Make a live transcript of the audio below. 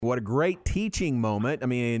What a great teaching moment. I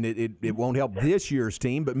mean, it won't help this year's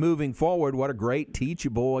team, but moving forward, what a great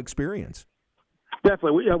teachable experience.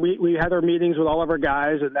 Definitely. We had our meetings with all of our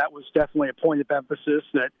guys, and that was definitely a point of emphasis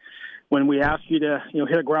that when we ask you to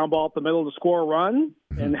hit a ground ball up the middle to score a run,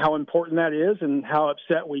 and how important that is and how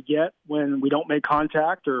upset we get when we don't make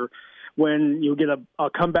contact, or when you get a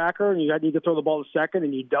comebacker and you need to throw the ball to second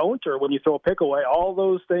and you don't, or when you throw a pick away, all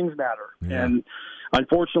those things matter. Yeah. And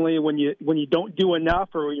unfortunately, when you don't do enough,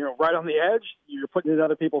 or you're right on the edge, you're putting it in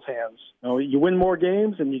other people's hands. You win more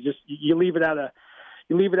games, and you leave it out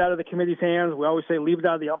of the committee's hands. We always say leave it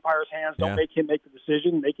out of the umpire's hands. Don't make him make the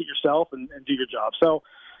decision. Make it yourself and do your job. So,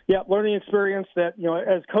 yeah, learning experience that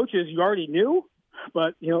as coaches you already knew.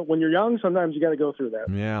 But, when you're young, sometimes you got to go through that.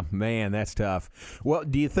 Yeah, man, that's tough. Well,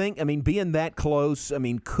 do you think, being that close,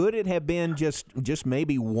 could it have been just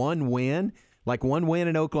maybe one win? Like one win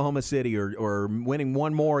in Oklahoma City or winning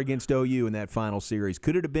one more against OU in that final series?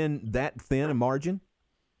 Could it have been that thin a margin?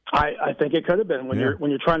 I think it could have been. When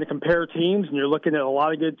you're trying to compare teams and you're looking at a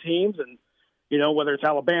lot of good teams, and whether it's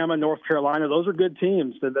Alabama, North Carolina, those are good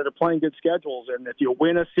teams that are playing good schedules. And if you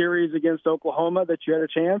win a series against Oklahoma, that you had a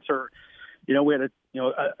chance, or we had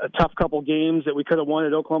a tough couple games that we could have won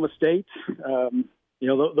at Oklahoma State.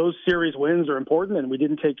 Those series wins are important, and we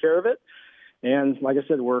didn't take care of it. And like I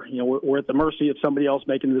said, we're at the mercy of somebody else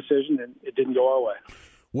making the decision, and it didn't go our way.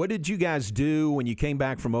 What did you guys do when you came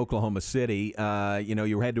back from Oklahoma City?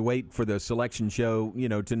 You had to wait for the selection show,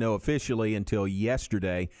 to know officially until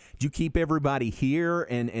yesterday. Did you keep everybody here,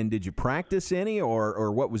 and did you practice any,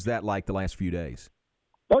 or what was that like the last few days?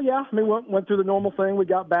 Oh, yeah. Went through the normal thing. We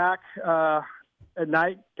got back at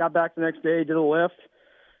night, got back the next day, did a lift,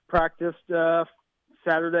 practiced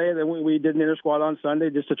Saturday, then we did an inter-squad on Sunday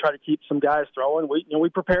just to try to keep some guys throwing. We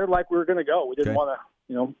prepared like we were going to go. We didn't want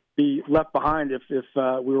to, be left behind if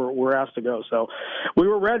we were asked to go. So we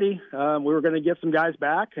were ready. We were going to get some guys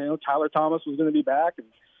back. Tyler Thomas was going to be back,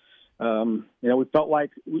 and we felt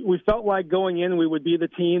like going in we would be the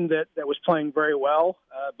team that was playing very well,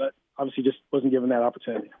 but obviously just wasn't given that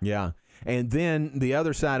opportunity. Yeah. And then the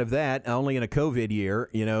other side of that, only in a COVID year,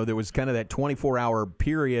 there was kind of that 24-hour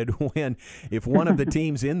period when if one of the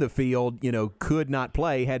teams in the field, could not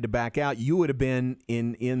play, had to back out, you would have been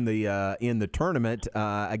in the tournament.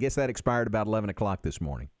 I guess that expired about 11 o'clock this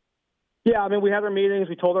morning. Yeah, we had our meetings.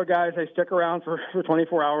 We told our guys, hey, stick around for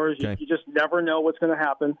 24 hours. Okay. You just never know what's going to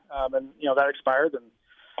happen. And that expired, and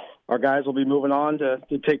our guys will be moving on to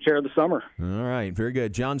take care of the summer. All right, very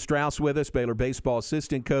good. Jon Strauss with us, Baylor baseball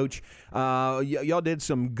assistant coach. Y'all did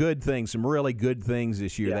some good things, some really good things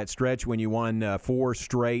this year. Yeah. That stretch when you won 4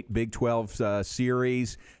 straight Big 12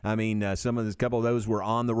 series. A couple of those were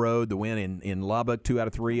on the road. The win in Lubbock, 2 out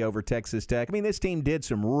of 3 over Texas Tech. This team did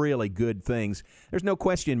some really good things. There's no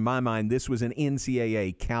question in my mind this was an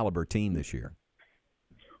NCAA caliber team this year.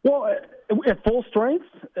 Well, at full strength,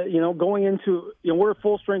 we're at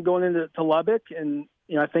full strength going into Lubbock, and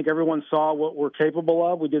I think everyone saw what we're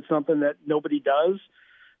capable of. We did something that nobody does.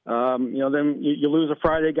 Then you lose a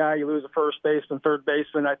Friday guy, you lose a first baseman, third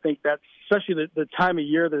baseman. I think that's, especially the time of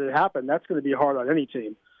year that it happened, that's going to be hard on any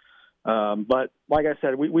team. But like I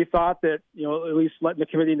said, we thought that, at least letting the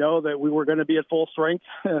committee know that we were going to be at full strength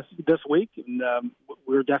this week. And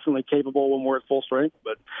we're definitely capable when we're at full strength.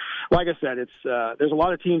 But like I said, there's a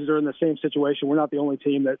lot of teams that are in the same situation. We're not the only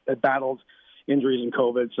team that battled injuries and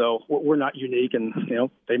COVID. So we're not unique. And,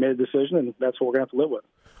 they made a decision, and that's what we're going to have to live with.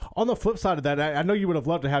 On the flip side of that, I know you would have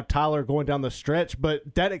loved to have Tyler going down the stretch,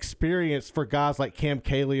 but that experience for guys like Cam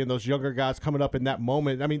Cayley and those younger guys coming up in that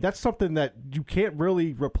moment, that's something that you can't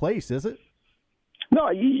really replace, is it? No,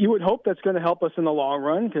 you would hope that's going to help us in the long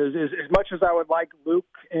run, because as much as I would like Luke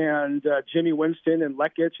and Jimmy Winston and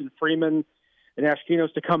Lekic and Freeman and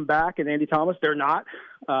Ashkinos to come back, and Andy Thomas, they're not.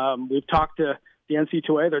 We've talked to the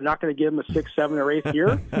NC2A. They're not going to give him a 6th, 7th, or 8th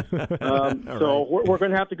year. So we're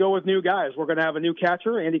going to have to go with new guys. We're going to have a new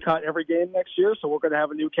catcher. Andy caught every game next year, so we're going to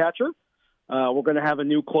have a new catcher. We're going to have a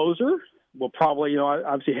new closer. We'll probably,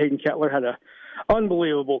 obviously Hayden Kettler had an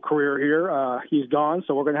unbelievable career here. He's gone,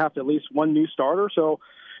 so we're going to have to at least one new starter. So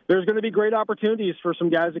there's going to be great opportunities for some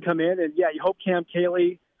guys to come in. And, yeah, you hope Cam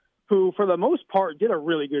Cayley, who for the most part did a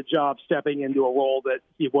really good job stepping into a role that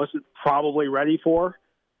he wasn't probably ready for.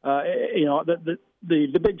 The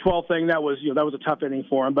Big 12 thing, that was a tough inning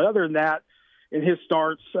for him. But other than that, in his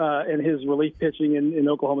starts and his relief pitching in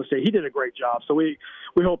Oklahoma State, he did a great job. So we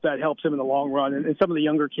hope that helps him in the long run. And some of the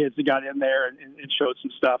younger kids that got in there and showed some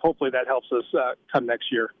stuff, hopefully that helps us come next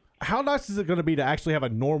year. How nice is it going to be to actually have a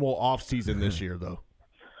normal off season this year, though?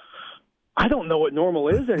 I don't know what normal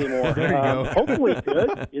is anymore. There you go. Hopefully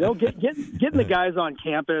good. Getting the guys on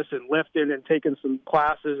campus and lifting and taking some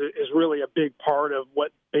classes is really a big part of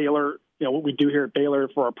what Baylor, what we do here at Baylor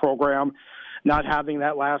for our program. Not having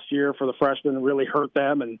that last year for the freshmen really hurt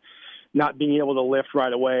them, and not being able to lift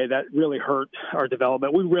right away, that really hurt our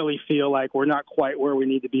development. We really feel like we're not quite where we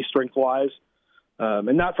need to be strength-wise.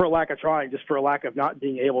 And not for a lack of trying, just for a lack of not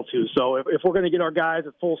being able to. So if we're going to get our guys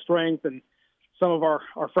at full strength and some of our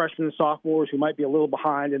freshmen and sophomores who might be a little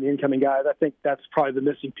behind in the incoming guys, I think that's probably the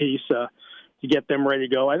missing piece to get them ready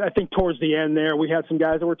to go. I think towards the end there, we had some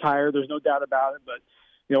guys that were tired. There's no doubt about it. But,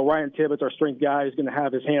 Ryan Tibbetts, our strength guy, is going to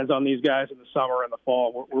have his hands on these guys in the summer and the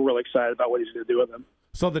fall. We're really excited about what he's going to do with them.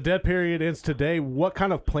 So the dead period ends today. What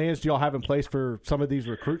kind of plans do y'all have in place for some of these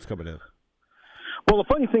recruits coming in? Well, the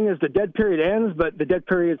funny thing is the dead period ends, but the dead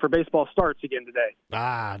period for baseball starts again today.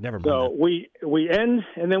 Never mind. So we end,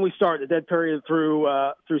 and then we start the dead period through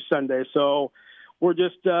Sunday. So we're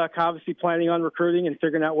just obviously planning on recruiting and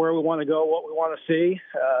figuring out where we want to go, what we want to see.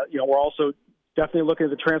 We're also definitely looking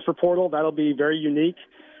at the transfer portal. That'll be very unique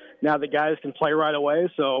now that guys can play right away.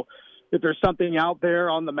 So if there's something out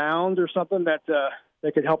there on the mound or something that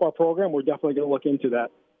could help our program, we're definitely going to look into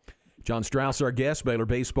that. Jon Strauss, our guest, Baylor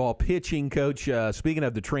baseball pitching coach. Speaking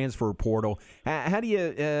of the transfer portal, how do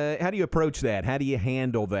you approach that? How do you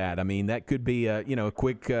handle that? I mean, that could be a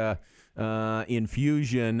quick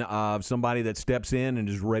infusion of somebody that steps in and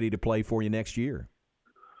is ready to play for you next year.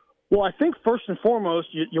 Well, I think first and foremost,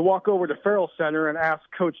 you walk over to Farrell Center and ask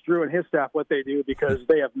Coach Drew and his staff what they do, because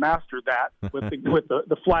they have mastered that with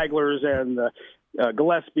the Flaglers and the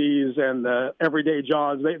Gillespies and the Everyday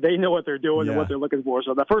Johns. They know what they're doing and what they're looking for.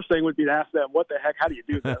 So the first thing would be to ask them, what the heck, how do you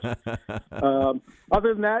do this?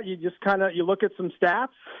 Other than that, you just you look at some stats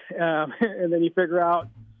and then you figure out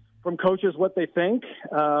from coaches what they think.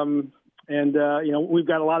 We've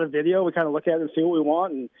got a lot of video. We kind of look at it and see what we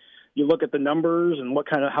want, and you look at the numbers and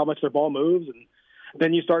how much their ball moves, and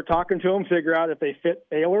then you start talking to them, figure out if they fit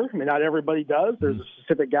Baylor. I mean, not everybody does. There's a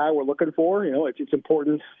specific guy we're looking for. It's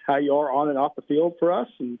important how you are on and off the field for us,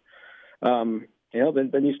 and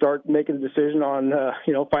then you start making a decision on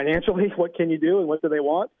financially what can you do and what do they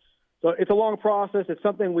want. So it's a long process. It's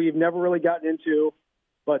something we've never really gotten into,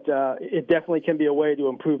 but it definitely can be a way to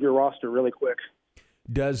improve your roster really quick.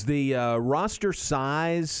 Does the roster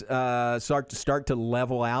size start to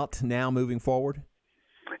level out now moving forward?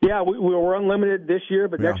 Yeah, we're unlimited this year,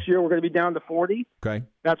 but next year we're going to be down to 40. Okay.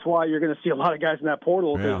 That's why you're going to see a lot of guys in that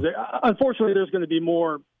portal. Because unfortunately, there's going to be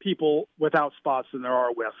more people without spots than there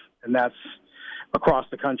are with, and that's across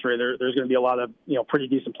the country. There's going to be a lot of pretty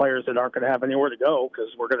decent players that aren't going to have anywhere to go, because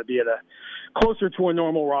we're going to be at closer to a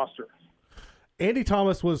normal roster. Andy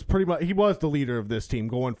Thomas was the leader of this team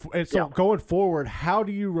going forward. How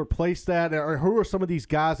do you replace that, or who are some of these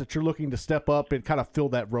guys that you're looking to step up and kind of fill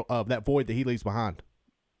that void that he leaves behind?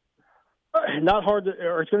 Not hard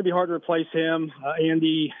it's going to be hard to replace him.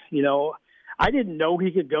 Andy, I didn't know he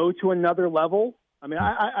could go to another level. I mean,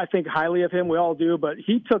 I think highly of him. We all do, but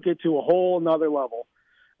he took it to a whole nother level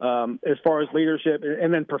as far as leadership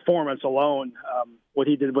and then performance alone. What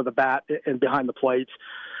he did with the bat and behind the plate.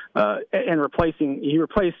 And he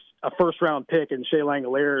replaced a first-round pick in Shea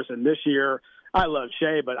Langoliers, and this year I love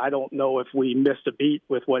Shea, but I don't know if we missed a beat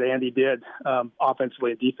with what Andy did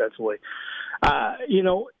offensively and defensively.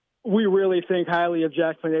 We really think highly of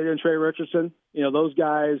Jack Pineda and Trey Richardson. Those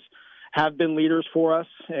guys have been leaders for us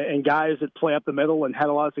and guys that play up the middle and had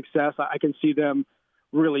a lot of success. I can see them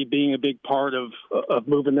really being a big part of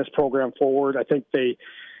moving this program forward. I think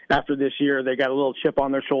after this year, they got a little chip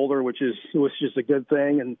on their shoulder, which was just a good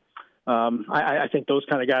thing. And I think those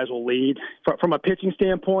kind of guys will lead. From a pitching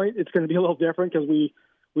standpoint, it's going to be a little different because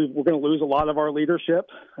we're going to lose a lot of our leadership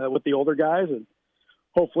with the older guys. And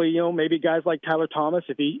hopefully, maybe guys like Tyler Thomas,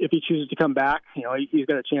 if he chooses to come back, he's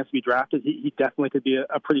got a chance to be drafted. He definitely could be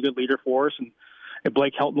a pretty good leader for us. And if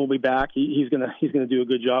Blake Helton will be back, he's going to do a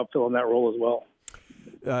good job filling that role as well.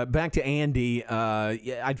 Back to Andy,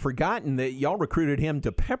 I'd forgotten that y'all recruited him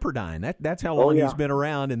to Pepperdine. That's how long he's been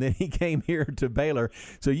around, and then he came here to Baylor.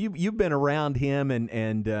 So you've been around him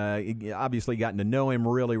and obviously gotten to know him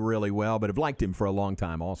really, really well, but have liked him for a long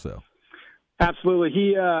time also.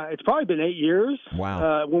 Absolutely. It's probably been 8 years.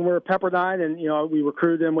 Wow. When we were at Pepperdine, and we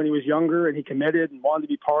recruited him when he was younger, and he committed and wanted to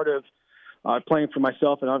be part of playing for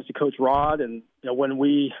myself and obviously Coach Rod. And when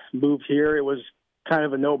we moved here, it was kind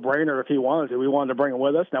of a no-brainer if he wanted to. We wanted to bring him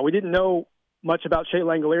with us. Now, we didn't know much about Shea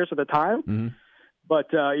Langoliers at the time, but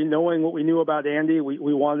knowing what we knew about Andy,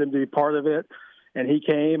 we wanted him to be part of it. And he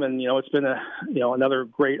came, and it's been another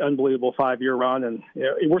great, unbelievable 5-year run, and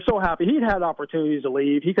we're so happy. He'd had opportunities to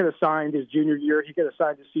leave. He could have signed his junior year. He could have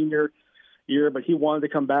signed his senior. year, but he wanted to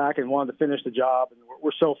come back and wanted to finish the job, and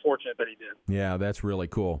we're so fortunate that he did. Yeah, that's really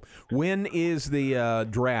cool. When is the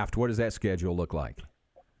draft? What does that schedule look like?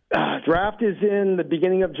 Draft is in the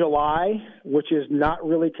beginning of July, which is not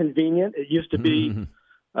really convenient. It used to be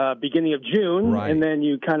beginning of June, right, and then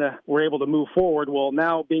you kind of were able to move forward. Well,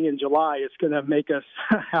 now being in July, it's going to make us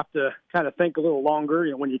have to kind of think a little longer.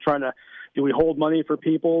 You know, when you're trying to, do we hold money for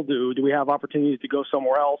people? Do we have opportunities to go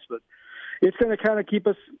somewhere else? But it's going to kind of keep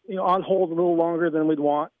us, on hold a little longer than we'd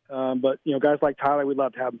want. But guys like Tyler, we'd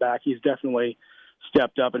love to have him back. He's definitely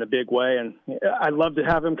stepped up in a big way, and I'd love to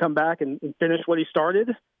have him come back and finish what he started.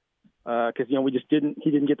 Because he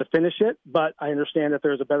didn't get to finish it, but I understand that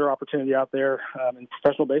there's a better opportunity out there in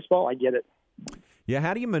professional baseball. I get it. Yeah,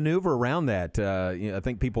 how do you maneuver around that? I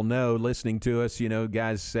think people know, listening to us,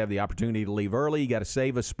 guys have the opportunity to leave early. You got to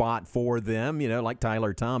save a spot for them, like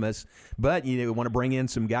Tyler Thomas. But you want to bring in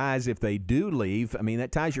some guys if they do leave. I mean,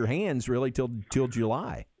 that ties your hands really till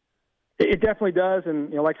July. It definitely does,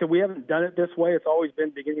 and like I said, we haven't done it this way. It's always been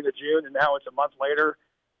beginning of June, and now it's a month later.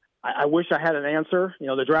 I wish I had an answer.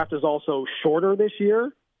 The draft is also shorter this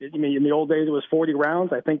year. In the old days it was 40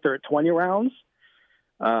 rounds. I think they're at 20 rounds.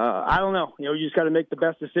 I don't know. You just got to make the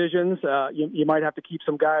best decisions. You might have to keep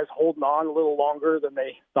some guys holding on a little longer than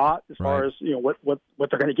they thought as far as what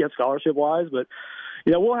they're going to get scholarship wise. But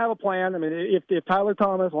we'll have a plan. I mean, if Tyler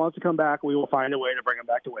Thomas wants to come back, we will find a way to bring him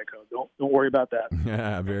back to Waco. Don't worry about that.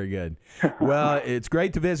 Yeah, very good. Well, it's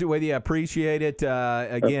great to visit with you. I appreciate it.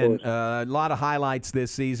 Again, a lot of highlights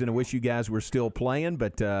this season. I wish you guys were still playing,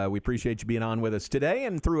 but we appreciate you being on with us today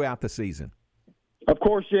and throughout the season. Of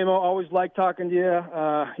course, Jim. I always like talking to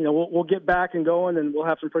you. We'll get back and going, and we'll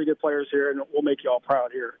have some pretty good players here, and we'll make you all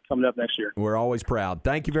proud here coming up next year. We're always proud.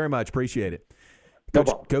 Thank you very much. Appreciate it.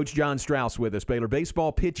 Coach Jon Strauss with us, Baylor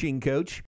baseball pitching coach.